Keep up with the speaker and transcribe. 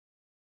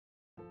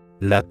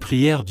La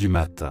prière du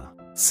matin.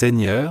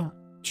 Seigneur,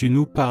 tu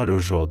nous parles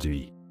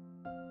aujourd'hui.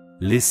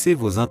 Laissez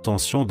vos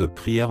intentions de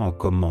prière en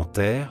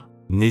commentaire,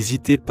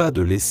 n'hésitez pas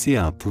de laisser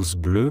un pouce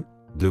bleu,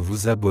 de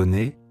vous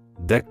abonner,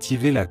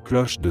 d'activer la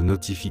cloche de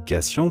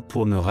notification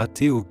pour ne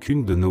rater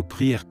aucune de nos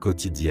prières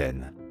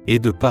quotidiennes, et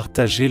de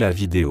partager la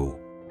vidéo.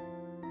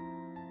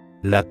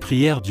 La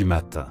prière du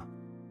matin.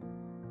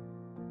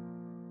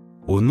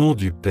 Au nom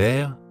du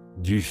Père,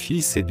 du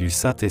Fils et du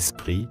Saint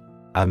Esprit,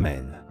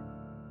 Amen.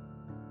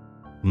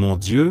 Mon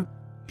Dieu,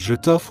 je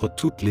t'offre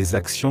toutes les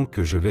actions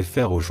que je vais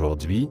faire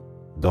aujourd'hui,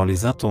 dans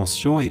les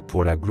intentions et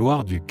pour la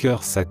gloire du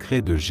cœur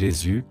sacré de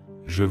Jésus,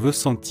 je veux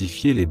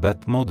sanctifier les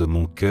battements de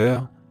mon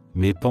cœur,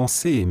 mes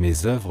pensées et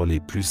mes œuvres les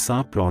plus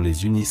simples en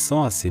les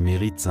unissant à ses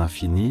mérites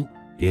infinis,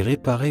 et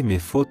réparer mes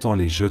fautes en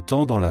les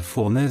jetant dans la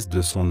fournaise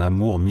de son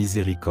amour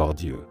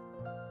miséricordieux.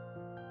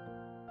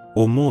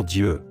 Ô mon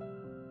Dieu,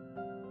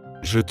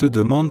 je te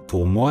demande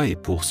pour moi et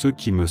pour ceux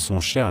qui me sont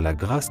chers la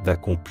grâce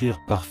d'accomplir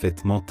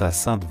parfaitement ta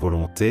sainte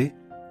volonté,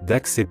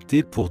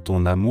 d'accepter pour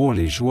ton amour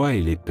les joies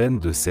et les peines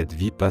de cette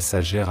vie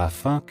passagère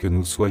afin que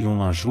nous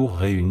soyons un jour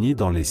réunis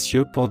dans les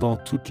cieux pendant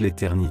toute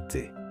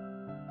l'éternité.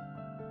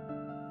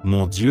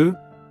 Mon Dieu,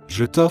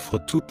 je t'offre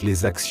toutes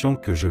les actions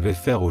que je vais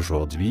faire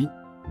aujourd'hui,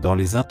 dans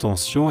les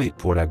intentions et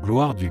pour la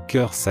gloire du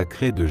cœur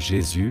sacré de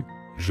Jésus,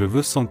 je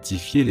veux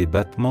sanctifier les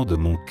battements de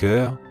mon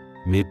cœur,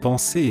 mes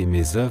pensées et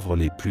mes œuvres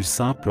les plus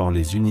simples en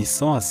les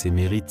unissant à ses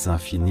mérites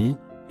infinis,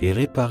 et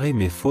réparer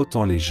mes fautes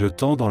en les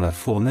jetant dans la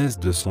fournaise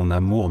de son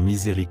amour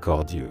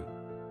miséricordieux.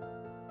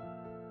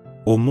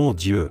 Ô mon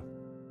Dieu,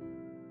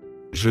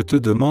 je te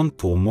demande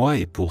pour moi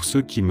et pour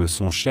ceux qui me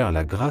sont chers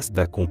la grâce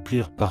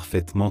d'accomplir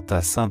parfaitement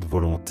ta sainte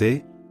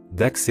volonté,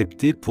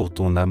 d'accepter pour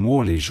ton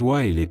amour les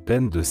joies et les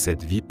peines de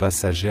cette vie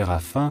passagère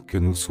afin que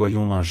nous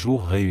soyons un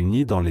jour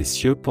réunis dans les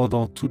cieux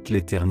pendant toute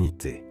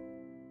l'éternité.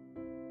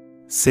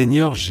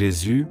 Seigneur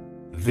Jésus,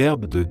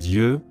 Verbe de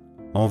Dieu,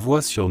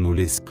 envoie sur nous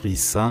l'Esprit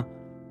Saint,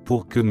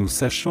 pour que nous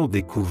sachions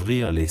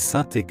découvrir les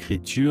saintes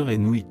Écritures et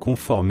nous y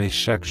conformer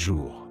chaque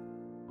jour.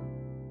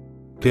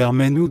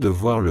 Permets-nous de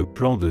voir le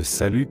plan de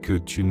salut que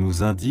tu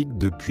nous indiques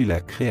depuis la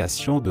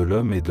création de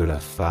l'homme et de la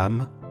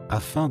femme,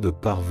 afin de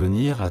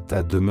parvenir à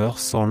ta demeure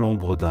sans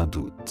l'ombre d'un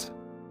doute.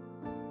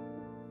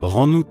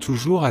 Rends-nous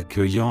toujours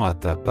accueillants à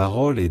ta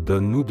parole et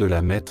donne-nous de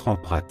la mettre en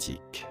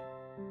pratique.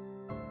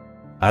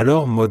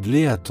 Alors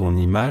modelés à ton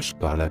image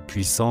par la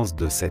puissance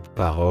de cette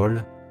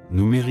parole,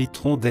 nous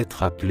mériterons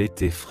d'être appelés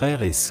tes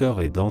frères et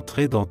sœurs et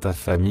d'entrer dans ta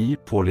famille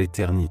pour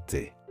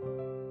l'éternité.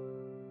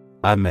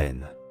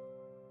 Amen.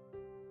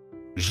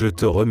 Je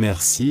te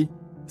remercie,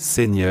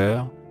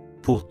 Seigneur,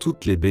 pour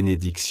toutes les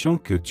bénédictions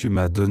que tu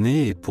m'as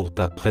données et pour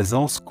ta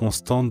présence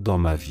constante dans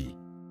ma vie.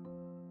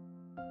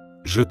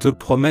 Je te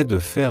promets de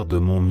faire de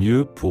mon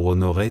mieux pour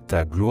honorer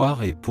ta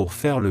gloire et pour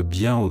faire le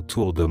bien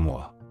autour de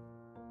moi.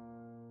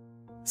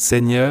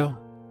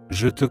 Seigneur,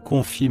 je te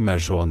confie ma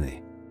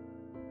journée.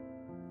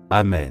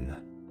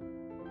 Amen.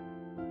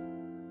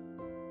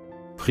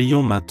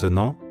 Prions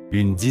maintenant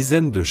une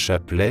dizaine de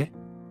chapelets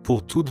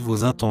pour toutes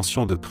vos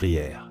intentions de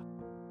prière.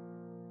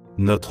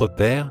 Notre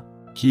Père,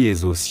 qui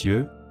es aux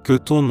cieux, que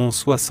ton nom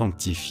soit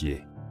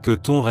sanctifié, que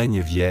ton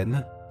règne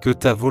vienne, que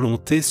ta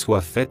volonté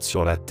soit faite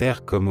sur la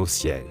terre comme au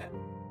ciel.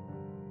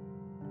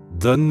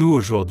 Donne-nous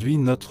aujourd'hui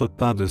notre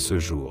pain de ce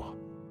jour.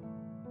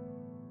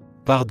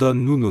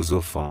 Pardonne-nous nos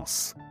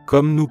offenses,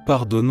 comme nous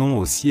pardonnons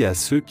aussi à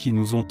ceux qui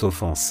nous ont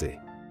offensés.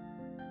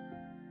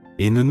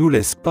 Et ne nous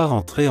laisse pas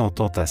entrer en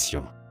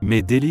tentation,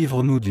 mais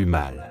délivre-nous du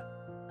mal.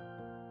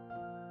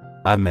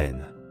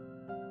 Amen.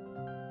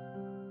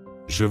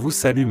 Je vous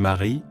salue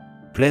Marie,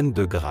 pleine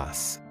de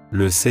grâce.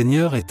 Le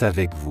Seigneur est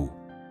avec vous.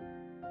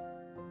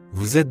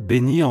 Vous êtes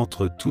bénie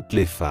entre toutes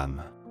les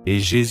femmes, et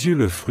Jésus,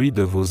 le fruit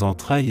de vos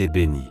entrailles, est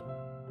béni.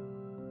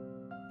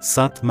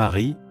 Sainte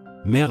Marie,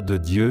 Mère de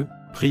Dieu,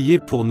 priez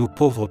pour nous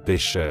pauvres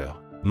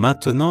pécheurs,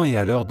 maintenant et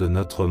à l'heure de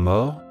notre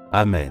mort.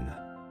 Amen.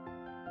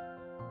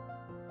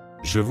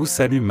 Je vous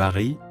salue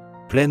Marie,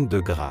 pleine de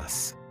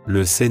grâce.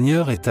 Le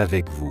Seigneur est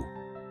avec vous.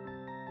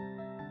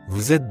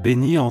 Vous êtes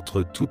bénie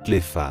entre toutes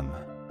les femmes,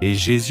 et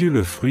Jésus,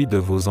 le fruit de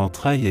vos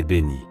entrailles, est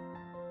béni.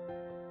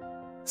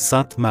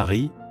 Sainte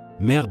Marie,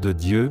 Mère de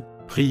Dieu,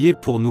 priez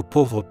pour nous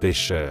pauvres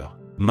pécheurs,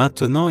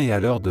 maintenant et à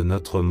l'heure de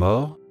notre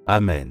mort.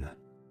 Amen.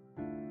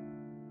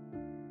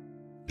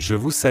 Je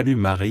vous salue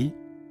Marie,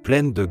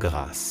 pleine de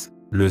grâce.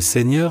 Le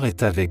Seigneur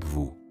est avec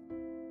vous.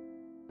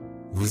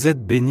 Vous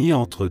êtes bénie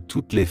entre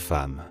toutes les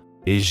femmes,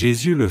 et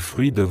Jésus, le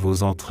fruit de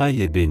vos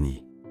entrailles, est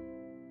béni.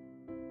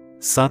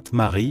 Sainte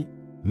Marie,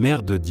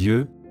 Mère de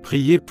Dieu,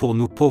 priez pour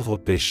nous pauvres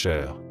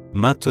pécheurs,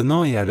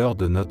 maintenant et à l'heure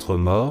de notre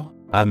mort.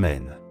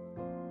 Amen.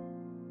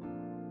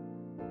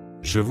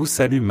 Je vous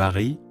salue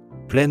Marie,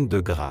 pleine de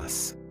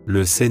grâce.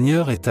 Le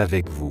Seigneur est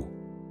avec vous.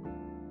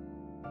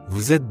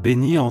 Vous êtes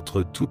bénie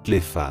entre toutes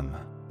les femmes,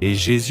 et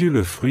Jésus,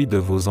 le fruit de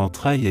vos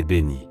entrailles, est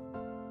béni.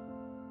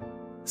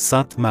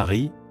 Sainte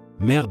Marie,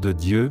 Mère de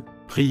Dieu,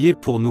 priez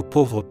pour nous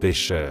pauvres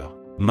pécheurs,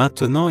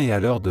 maintenant et à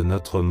l'heure de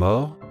notre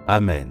mort.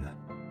 Amen.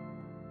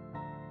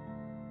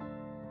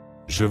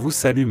 Je vous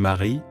salue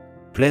Marie,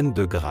 pleine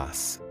de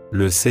grâce.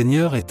 Le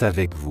Seigneur est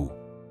avec vous.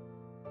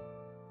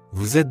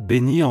 Vous êtes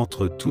bénie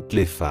entre toutes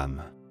les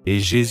femmes, et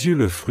Jésus,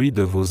 le fruit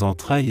de vos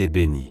entrailles, est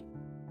béni.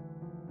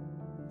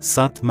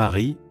 Sainte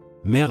Marie,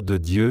 Mère de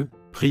Dieu,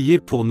 priez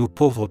pour nous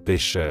pauvres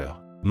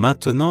pécheurs,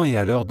 maintenant et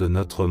à l'heure de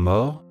notre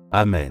mort.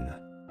 Amen.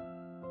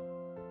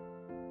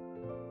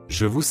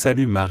 Je vous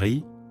salue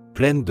Marie,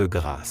 pleine de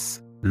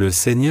grâce. Le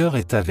Seigneur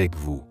est avec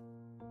vous.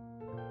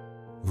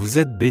 Vous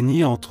êtes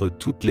bénie entre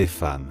toutes les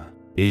femmes,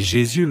 et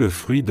Jésus, le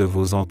fruit de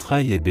vos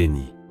entrailles, est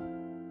béni.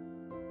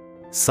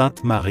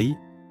 Sainte Marie,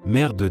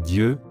 Mère de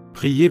Dieu,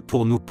 priez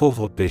pour nous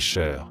pauvres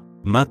pécheurs,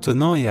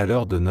 maintenant et à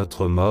l'heure de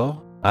notre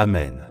mort.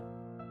 Amen.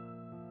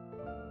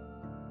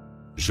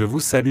 Je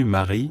vous salue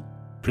Marie,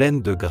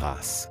 pleine de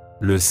grâce.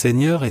 Le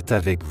Seigneur est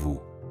avec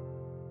vous.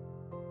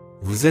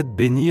 Vous êtes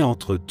bénie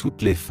entre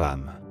toutes les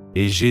femmes,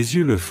 et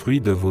Jésus, le fruit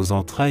de vos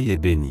entrailles, est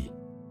béni.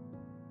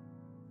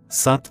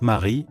 Sainte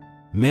Marie,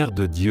 Mère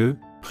de Dieu,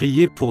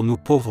 priez pour nous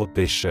pauvres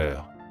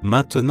pécheurs,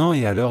 maintenant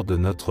et à l'heure de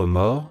notre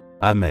mort.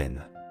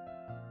 Amen.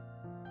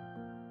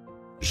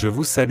 Je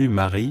vous salue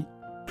Marie,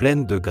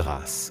 pleine de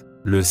grâce.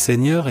 Le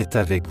Seigneur est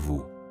avec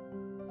vous.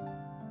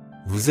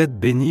 Vous êtes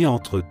bénie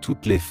entre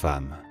toutes les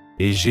femmes,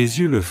 et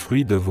Jésus, le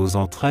fruit de vos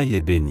entrailles,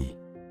 est béni.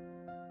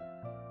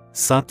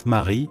 Sainte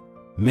Marie,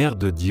 Mère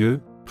de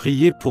Dieu,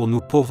 priez pour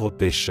nous pauvres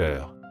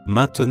pécheurs,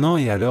 maintenant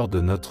et à l'heure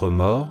de notre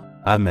mort.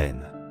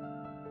 Amen.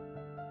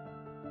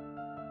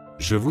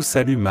 Je vous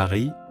salue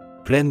Marie,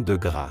 pleine de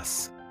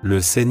grâce. Le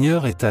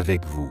Seigneur est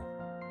avec vous.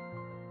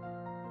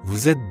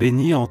 Vous êtes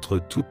bénie entre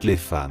toutes les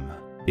femmes,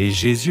 et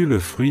Jésus, le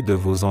fruit de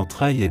vos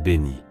entrailles, est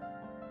béni.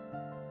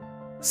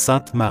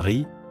 Sainte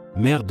Marie,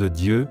 Mère de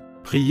Dieu,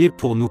 priez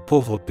pour nous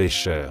pauvres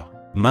pécheurs,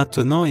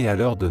 maintenant et à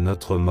l'heure de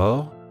notre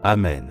mort.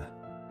 Amen.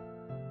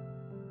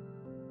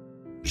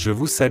 Je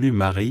vous salue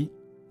Marie,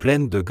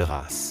 pleine de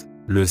grâce.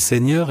 Le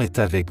Seigneur est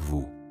avec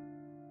vous.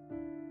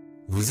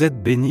 Vous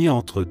êtes bénie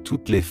entre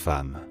toutes les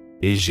femmes,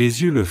 et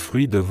Jésus, le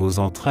fruit de vos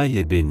entrailles,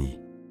 est béni.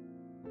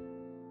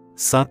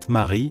 Sainte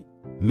Marie,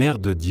 Mère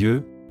de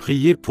Dieu,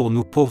 priez pour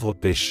nous pauvres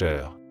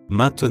pécheurs,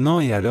 maintenant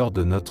et à l'heure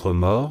de notre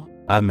mort.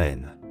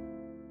 Amen.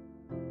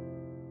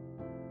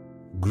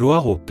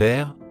 Gloire au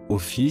Père, au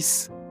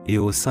Fils, et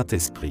au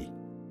Saint-Esprit.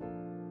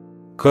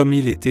 Comme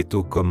il était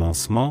au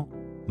commencement,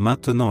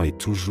 maintenant et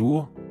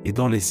toujours, et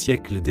dans les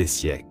siècles des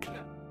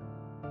siècles.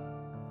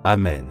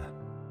 Amen.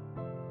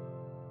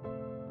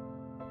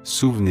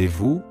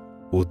 Souvenez-vous,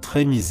 ô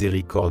très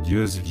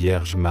miséricordieuse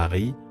Vierge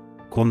Marie,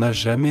 qu'on n'a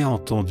jamais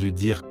entendu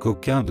dire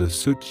qu'aucun de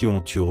ceux qui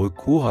ont eu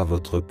recours à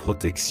votre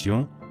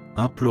protection,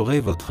 imploré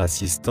votre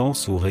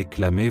assistance ou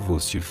réclamé vos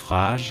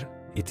suffrages,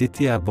 ait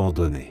été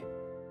abandonné.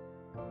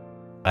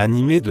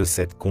 Animé de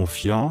cette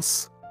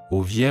confiance,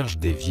 ô Vierge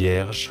des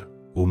Vierges,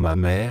 ô ma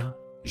Mère,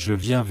 je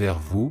viens vers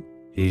vous,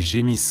 et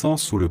gémissant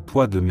sous le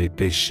poids de mes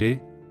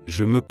péchés,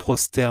 je me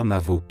prosterne à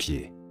vos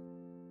pieds.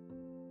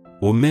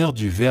 Ô Mère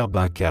du Verbe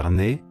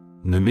incarné,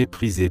 ne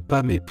méprisez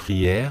pas mes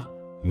prières,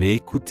 mais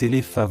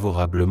écoutez-les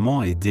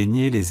favorablement et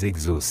daignez les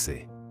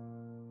exaucer.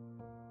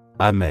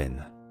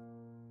 Amen.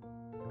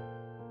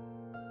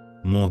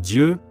 Mon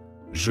Dieu,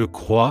 je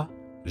crois,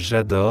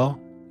 j'adore,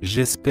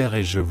 j'espère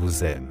et je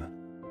vous aime.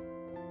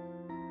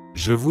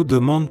 Je vous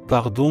demande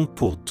pardon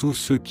pour tous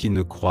ceux qui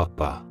ne croient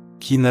pas,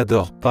 qui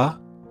n'adorent pas,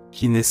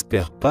 qui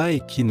n'espèrent pas et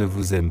qui ne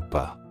vous aiment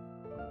pas.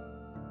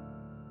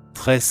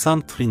 Très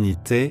sainte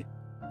Trinité,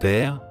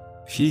 Père,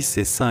 Fils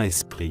et Saint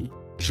Esprit,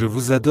 je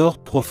vous adore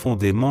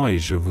profondément et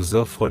je vous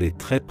offre les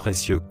très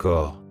précieux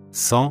corps,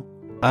 sang,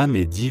 âme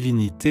et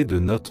divinité de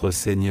notre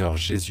Seigneur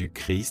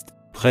Jésus-Christ,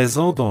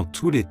 présent dans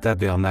tous les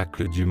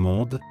tabernacles du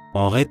monde,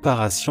 en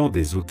réparation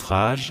des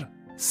outrages,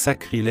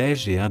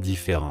 sacrilèges et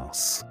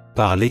indifférences,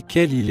 par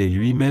lesquels il est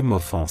lui-même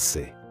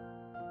offensé.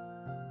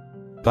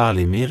 Par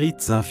les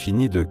mérites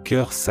infinis de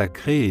cœur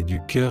sacré et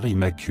du cœur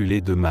immaculé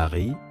de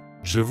Marie,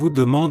 je vous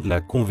demande la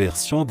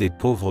conversion des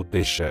pauvres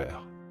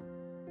pécheurs.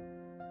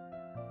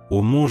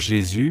 Ô mon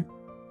Jésus,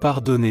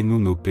 pardonnez-nous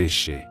nos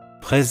péchés,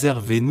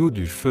 préservez-nous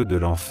du feu de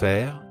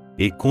l'enfer,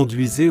 et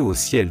conduisez au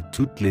ciel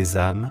toutes les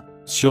âmes,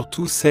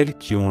 surtout celles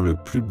qui ont le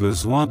plus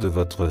besoin de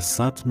votre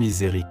sainte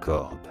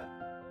miséricorde.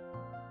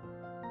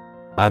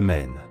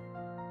 Amen.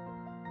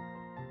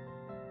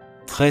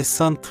 Très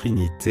sainte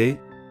Trinité,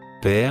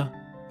 Père,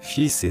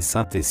 Fils et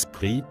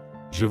Saint-Esprit,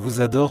 je vous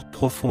adore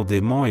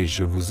profondément et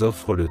je vous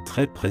offre le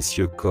très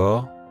précieux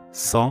corps,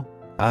 sang,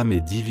 âme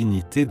et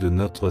divinité de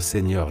notre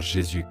Seigneur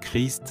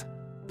Jésus-Christ,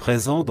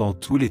 présent dans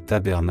tous les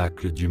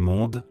tabernacles du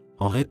monde,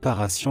 en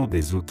réparation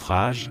des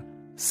outrages,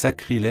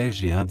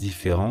 sacrilèges et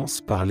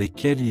indifférences par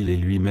lesquels il est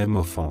lui-même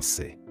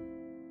offensé.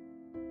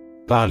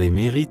 Par les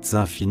mérites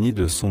infinis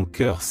de son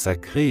cœur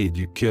sacré et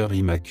du cœur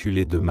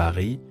immaculé de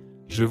Marie,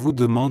 je vous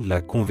demande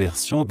la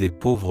conversion des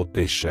pauvres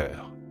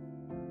pécheurs.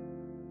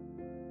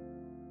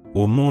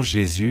 Ô mon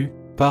Jésus,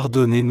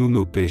 pardonnez-nous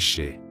nos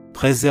péchés,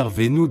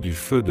 préservez-nous du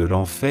feu de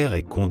l'enfer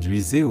et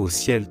conduisez au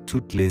ciel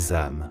toutes les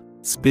âmes,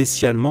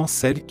 spécialement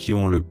celles qui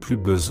ont le plus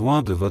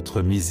besoin de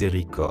votre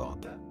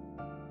miséricorde.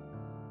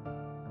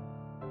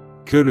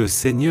 Que le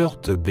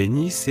Seigneur te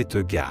bénisse et te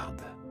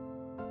garde.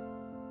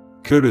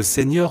 Que le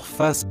Seigneur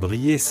fasse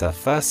briller sa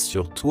face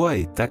sur toi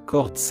et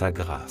t'accorde sa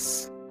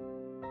grâce.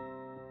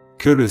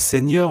 Que le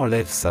Seigneur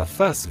lève sa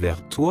face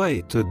vers toi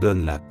et te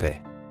donne la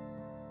paix.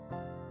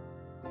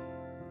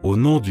 Au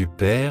nom du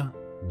Père,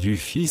 du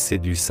Fils et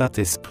du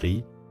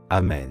Saint-Esprit,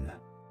 Amen.